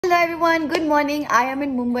Hello everyone, good morning. I am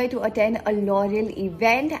in Mumbai to attend a L'Oreal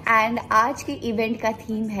event and आज के event का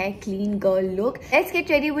theme है clean girl look. Let's get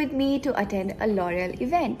ready with me to attend a L'Oreal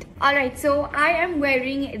event. Alright, so I am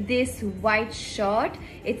wearing this white shirt.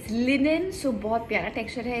 It's linen, so बहुत प्यारा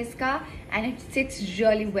texture है इसका and it sits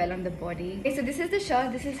really well on the body. Okay, so this is the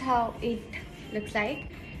shirt. This is how it looks like.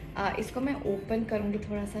 इसको मैं open करूँगी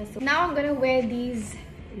थोड़ा सा. So now I'm gonna wear these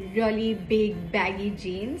really big baggy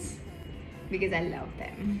jeans because I love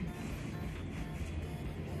them.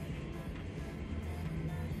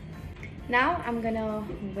 Now I'm gonna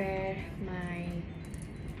wear my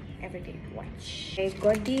everyday watch. I've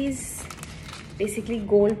got these basically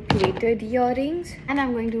gold plated earrings and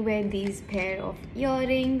I'm going to wear these pair of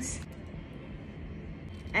earrings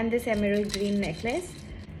and this emerald green necklace.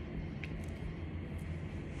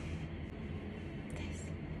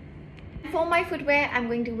 For my footwear, I'm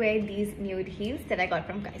going to wear these nude heels that I got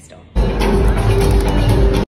from Kai Store.